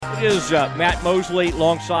It is Matt Mosley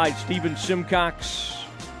alongside Stephen Simcox.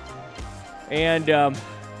 And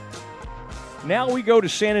now we go to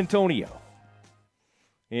San Antonio.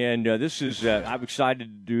 And this is, I'm excited to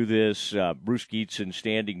do this. Bruce Gietzen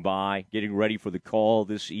standing by, getting ready for the call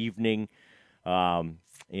this evening. And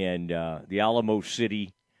the Alamo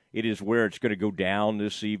City, it is where it's going to go down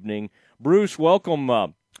this evening. Bruce,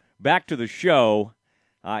 welcome back to the show.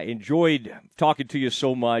 I enjoyed talking to you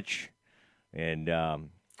so much. And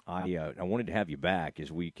I wanted to have you back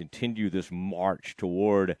as we continue this march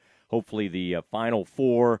toward hopefully the Final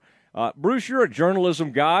Four. Bruce, you're a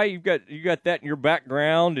journalism guy. You got that in your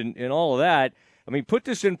background and all of that. I mean, put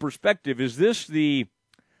this in perspective. Is this the?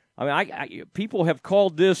 I mean, people have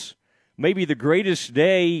called this maybe the greatest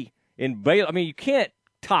day in Baylor. I mean, you can't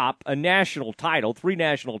top a national title, 3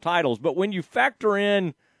 national titles, but when you factor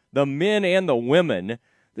in the men and the women,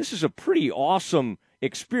 this is a pretty awesome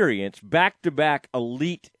experience. Back-to-back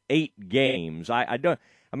Elite 8 games.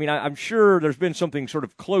 I'm sure there's been something sort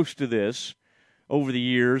of close to this over the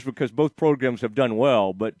years because both programs have done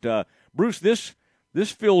well. But, Bruce, this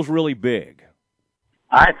feels really big.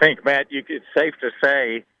 I think, Matt, it's safe to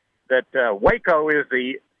say that Waco is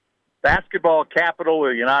the basketball capital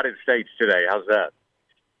of the United States today. How's that?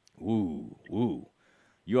 Ooh.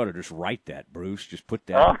 You ought to just write that, Bruce. Just put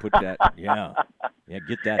that. Yeah,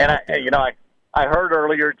 get that out there. I heard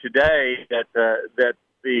earlier today that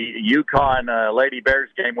the UConn Lady Bears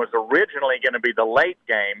game was originally going to be the late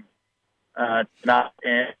game, not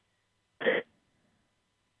in the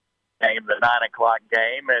 9:00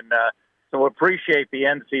 game, and so appreciate the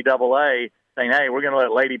NCAA saying, "Hey, we're going to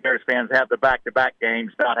let Lady Bears fans have the back-to-back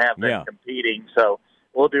games, not have them competing." So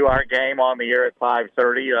we'll do our game on the air at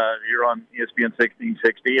 5:30. You're on ESPN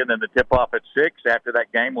 1660, and then the tip-off at 6. After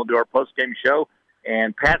that game, we'll do our post-game show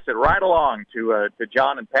and pass it right along to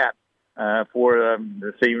John and Pat for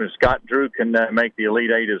the team. Scott Drew can make the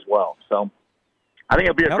Elite 8 as well. So I think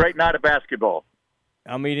it'll be a great night of basketball.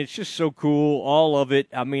 I mean, it's just so cool, all of it.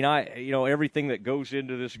 I mean, everything that goes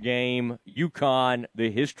into this game, UConn,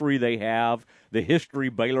 the history they have, the history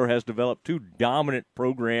Baylor has developed, 2 dominant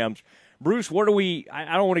programs. Bruce, I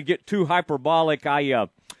don't want to get too hyperbolic.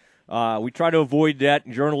 We try to avoid that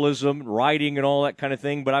in journalism, writing, and all that kind of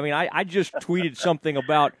thing. But, I mean, I just tweeted something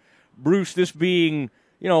about, Bruce, this being,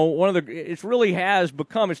 it really has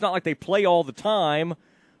become, it's not like they play all the time,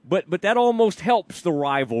 but that almost helps the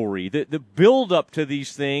rivalry. The build-up to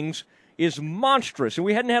these things is monstrous. And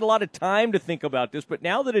we hadn't had a lot of time to think about this, but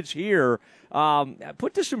now that it's here,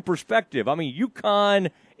 put this in perspective. I mean,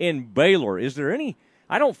 UConn and Baylor, is there any –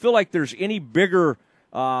 I don't feel like there's any bigger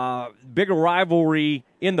rivalry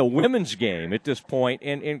in the women's game at this point,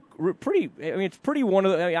 and it's pretty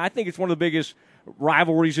I think it's one of the biggest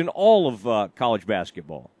rivalries in all of college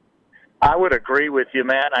basketball. I would agree with you,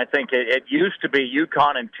 man. I think it used to be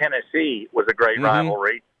UConn and Tennessee was a great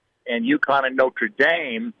rivalry, and UConn and Notre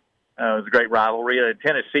Dame was a great rivalry.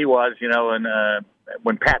 Tennessee was, and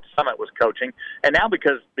when Pat Summitt was coaching, and now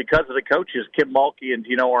because of the coaches, Kim Mulkey and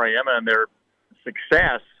Gino Auriemma and their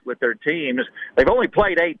success with their teams, they've only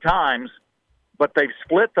played 8 times, but they've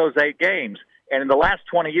split those 8 games. And in the last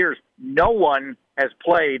 20 years, no one has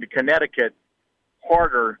played Connecticut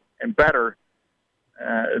harder and better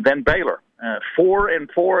than Baylor.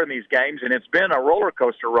 4-4 in these games, and it's been a roller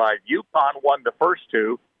coaster ride. UConn won the first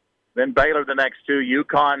 2, then Baylor the next 2.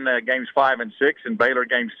 UConn games 5 and 6, and Baylor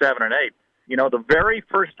games 7 and 8. The very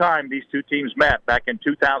first time these 2 teams met back in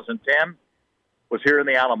 2010 was here in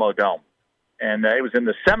the Alamo Dome. And it was in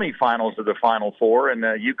the semifinals of the Final Four, and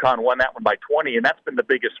UConn won that one by 20, and that's been the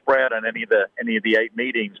biggest spread on any of the 8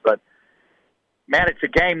 meetings. But man, it's a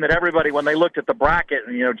game that everybody, when they looked at the bracket,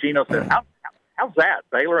 and Gino said, "How's that?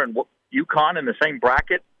 Baylor and UConn in the same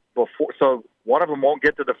bracket before, so one of them won't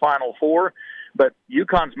get to the Final Four." But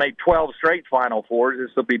UConn's made 12 straight Final Fours.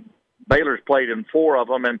 This will be Baylor's played in 4 of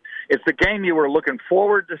them, and it's the game you were looking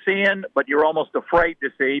forward to seeing, but you're almost afraid to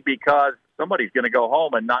see because somebody's going to go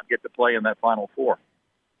home and not get to play in that Final Four.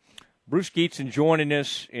 Bruce Gietzen joining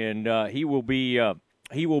us, and he will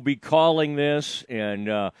be calling this. And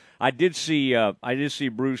I did see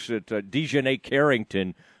Bruce at Dejanay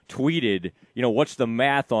Carrington tweeted, what's the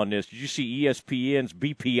math on this? Did you see ESPN's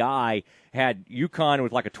BPI had UConn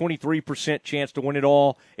with like a 23% chance to win it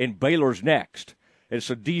all, and Baylor's next. And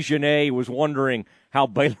so Dejanay was wondering how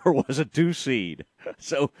Baylor was a 2 seed.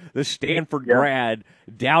 So the Stanford grad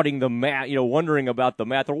doubting the math, wondering about the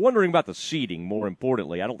math, or wondering about the seeding, more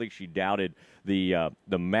importantly. I don't think she doubted the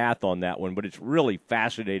math on that one, but it's really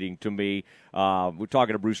fascinating to me. We're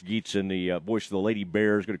talking to Bruce Gietzen, the voice of the Lady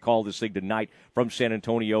Bears, going to call this thing tonight from San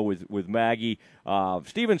Antonio with Maggie.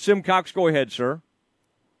 Stephen Simcox, go ahead, sir.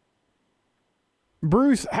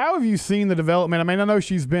 Bruce, how have you seen the development? I mean, I know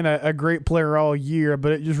she's been a great player all year,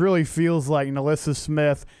 but it just really feels like NaLyssa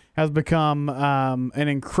Smith has become an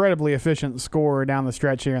incredibly efficient scorer down the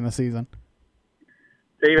stretch here in the season.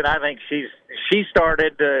 Steven, I think she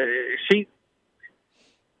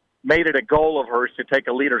made it a goal of hers to take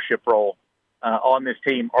a leadership role on this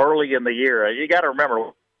team early in the year. You got to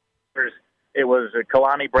remember, it was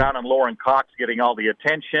Kalani Brown and Lauren Cox getting all the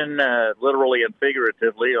attention, literally and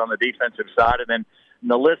figuratively, on the defensive side, and then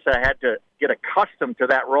NaLyssa had to get accustomed to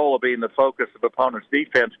that role of being the focus of opponents'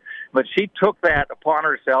 defense. But she took that upon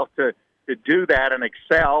herself to do that and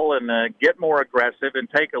excel and get more aggressive and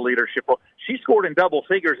take a leadership role. She scored in double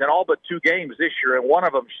figures in all but 2 games this year, and one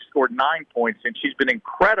of them she scored 9 points, and she's been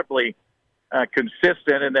incredibly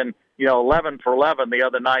consistent. And then, 11 for 11 the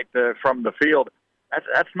other night from the field.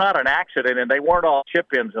 That's not an accident, and they weren't all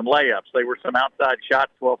chip-ins and layups. They were some outside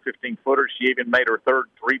shots, 12, 15-footers. She even made her 3rd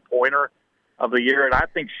three-pointer of the year, and I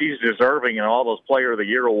think she's deserving in all those Player of the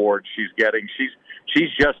Year awards she's getting. She's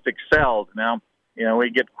just excelled. Now, we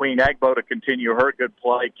get Queen Agbo to continue her good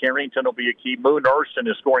play. Carrington will be a key. Moon Urson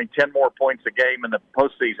is scoring 10 more points a game in the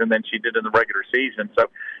postseason than she did in the regular season. So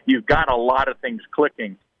you've got a lot of things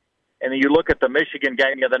clicking. And then you look at the Michigan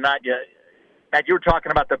game the other night, Matt, you were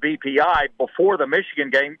talking about the BPI. Before the Michigan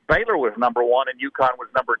game, Baylor was number 1 and UConn was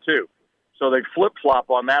number 2. So they flip-flop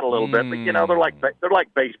on that a little bit. But, they're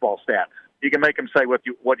like baseball stats. You can make them say what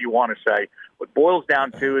you want to say. What it boils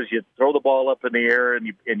down to is you throw the ball up in the air and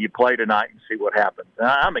you play tonight and see what happens.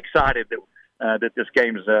 I'm excited that this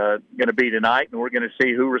game is going to be tonight, and we're going to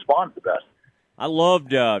see who responds the best. I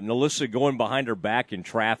loved NaLyssa going behind her back in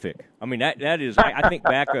traffic. I mean, that is, I think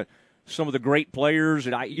back some of the great players,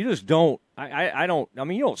 and you just don't. I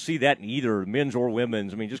mean, you don't see that in either men's or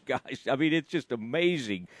women's. I mean, just guys. I mean, it's just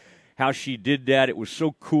amazing how she did that. It was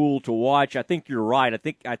so cool to watch. I think you're right.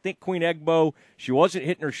 I think Queen Egbo, she wasn't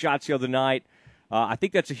hitting her shots the other night. I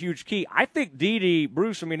think that's a huge key. I think Dee,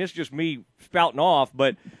 Bruce, I mean, it's just me spouting off,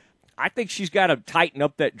 but I think she's got to tighten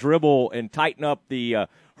up that dribble and tighten up the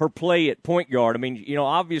her play at point guard. I mean,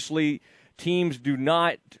 obviously teams do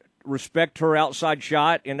not respect her outside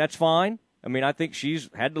shot, and that's fine. I mean, I think she's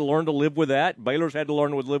had to learn to live with that. Baylor's had to learn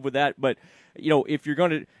to live with that. But, if you're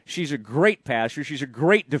going to – she's a great passer. She's a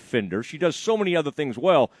great defender. She does so many other things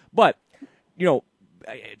well. But,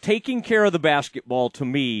 taking care of the basketball, to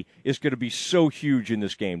me, is going to be so huge in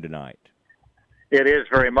this game tonight. It is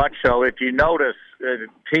very much so. If you notice,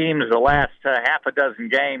 teams the last half a dozen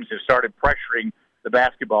games have started pressuring the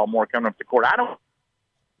basketball more coming up the court. I don't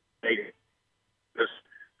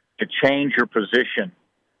to change your position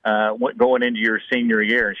going into your senior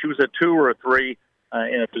year. And she was a 2 or a 3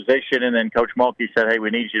 in a position, and then Coach Mulkey said, hey,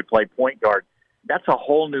 we need you to play point guard. That's a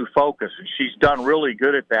whole new focus, and she's done really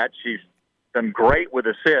good at that. She's done great with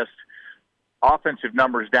assists. Offensive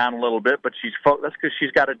numbers down a little bit, but that's because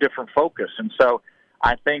she's got a different focus. And so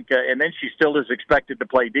I think, and then she still is expected to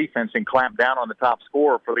play defense and clamp down on the top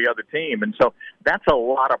scorer for the other team. And so that's a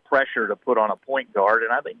lot of pressure to put on a point guard.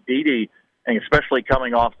 And I think Dee, and especially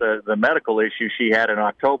coming off the medical issue she had in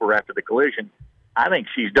October after the collision, I think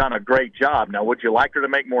she's done a great job. Now, would you like her to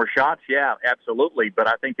make more shots? Yeah, absolutely. But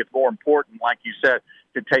I think it's more important, like you said,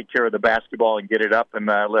 to take care of the basketball and get it up and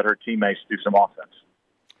let her teammates do some offense.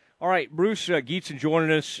 All right, Bruce Gietzen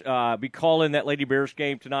joining us. Be calling that Lady Bears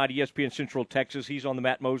game tonight, ESPN Central Texas. He's on the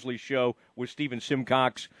Matt Mosley Show with Stephen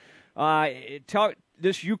Simcox. Tell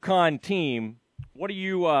this UConn team, what do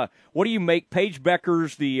you make? Paige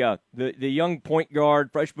Beckers, the young point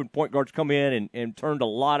guard, freshman point guards, come in and turned a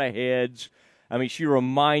lot of heads. I mean, she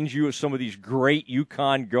reminds you of some of these great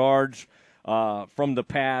UConn guards from the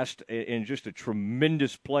past, and just a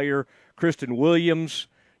tremendous player. Kristen Williams,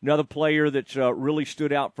 another player that's really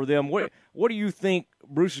stood out for them. What do you think,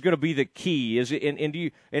 Bruce, is going to be the key? Is it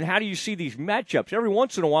and how do you see these matchups? Every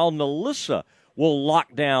once in a while, NaLyssa will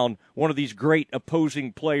lock down one of these great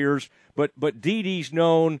opposing players, but Dee's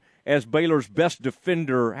known as Baylor's best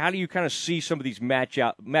defender. How do you kind of see some of these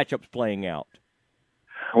matchups playing out?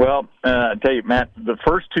 Well, I tell you, Matt, the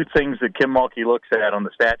first 2 things that Kim Mulkey looks at on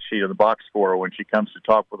the stat sheet of the box score when she comes to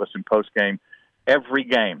talk with us in postgame every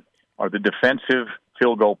game are the defensive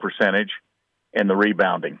field goal percentage and the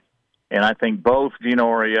rebounding. And I think both Gino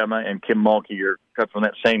Auriemma and Kim Mulkey are cut from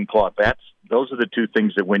that same cloth. Those are the 2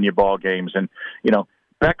 things that win you ball games. And,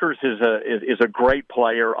 Beckers is a great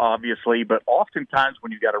player, obviously, but oftentimes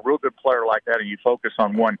when you've got a real good player like that and you focus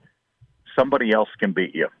on one, somebody else can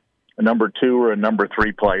beat you. A number 2 or a number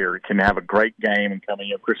 3 player can have a great game and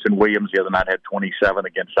coming. Kristen Williams the other night had 27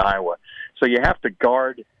 against Iowa. So you have to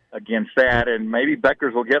guard against that, and maybe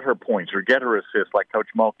Beckers will get her points or get her assists. Like Coach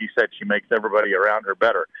Mulkey said, she makes everybody around her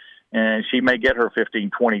better. and she may get her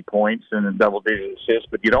 15, 20 points and double-digit assists,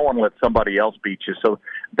 but you don't want to let somebody else beat you. So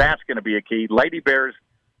that's going to be a key. Lady Bears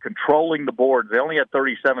controlling the boards. They only had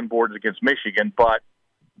 37 boards against Michigan, but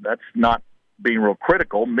that's not being real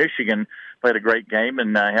critical. Michigan played a great game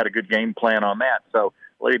and had a good game plan on that. So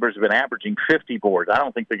Lady Bears have been averaging 50 boards. I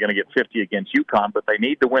don't think they're going to get 50 against UConn, but they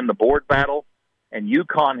need to win the board battle. And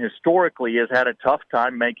UConn historically has had a tough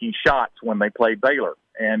time making shots when they play Baylor.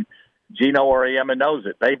 And Gino Auriemma knows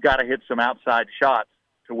it. They've got to hit some outside shots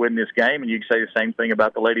to win this game, and you can say the same thing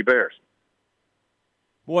about the Lady Bears.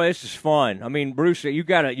 Boy, this is fun. I mean, Bruce, you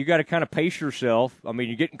gotta kind of pace yourself. I mean,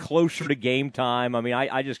 you're getting closer to game time. I mean,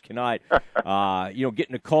 I just cannot,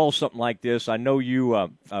 getting to call something like this. I know you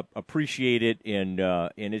appreciate it, and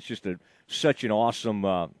it's just such an awesome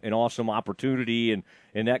opportunity and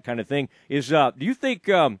that kind of thing. Do you think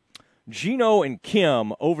Gino and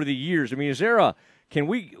Kim over the years? I mean,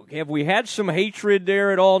 have we had some hatred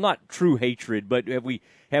there at all? Not true hatred, but have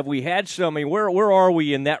we had some? I mean, where are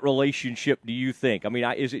we in that relationship, do you think? I mean,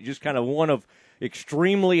 is it just kind of one of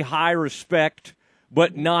extremely high respect,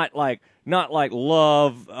 but not like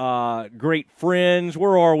love, great friends?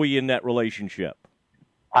 Where are we in that relationship?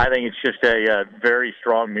 I think it's just a very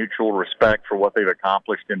strong mutual respect for what they've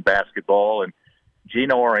accomplished in basketball. And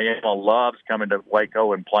Gino Auriemma loves coming to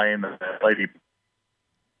Waco and playing the Lady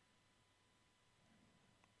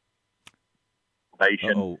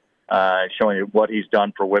Nation. Showing what he's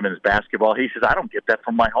done for women's basketball. He says, I don't get that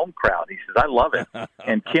from my home crowd. He says, I love it.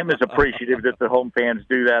 And Kim is appreciative that the home fans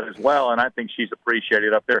do that as well, and I think she's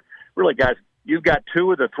appreciated up there. Really, guys, you've got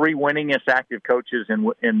two of the three winningest active coaches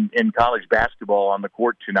in college basketball on the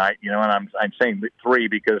court tonight, and I'm saying three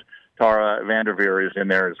because Tara Vanderveer is in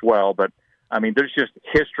there as well. But, I mean, there's just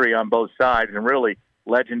history on both sides and really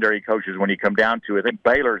legendary coaches when you come down to it. I think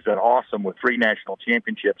Baylor's done awesome with 3 national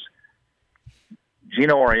championships.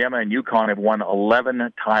 Gino Auriemma and UConn have won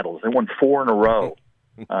 11 titles. They won 4 in a row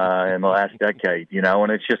in the last decade,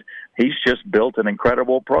 and he's just built an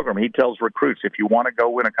incredible program. He tells recruits, if you want to go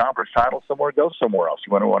win a conference title somewhere, go somewhere else.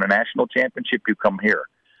 You want to win a national championship, you come here.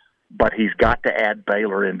 But he's got to add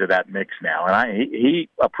Baylor into that mix now, and he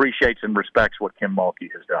appreciates and respects what Kim Mulkey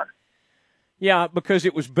has done. Yeah, because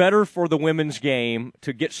it was better for the women's game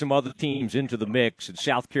to get some other teams into the mix. And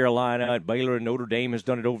South Carolina and Baylor and Notre Dame has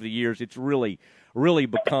done it over the years. It's really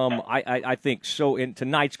become, I think, so. And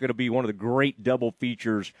tonight's going to be one of the great double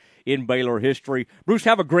features in Baylor history. Bruce,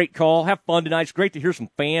 have a great call. Have fun tonight. It's great to hear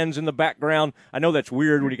some fans in the background. I know that's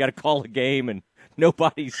weird when you got to call a game and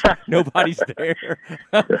nobody's there.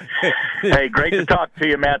 Hey, great to talk to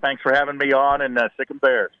you, Matt. Thanks for having me on, and Sick 'em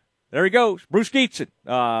Bears. There he goes, Bruce Gietzen.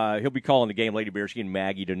 He'll be calling the game, Lady Bears. He and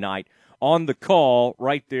Maggie tonight on the call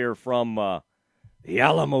right there from the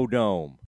Alamo Dome.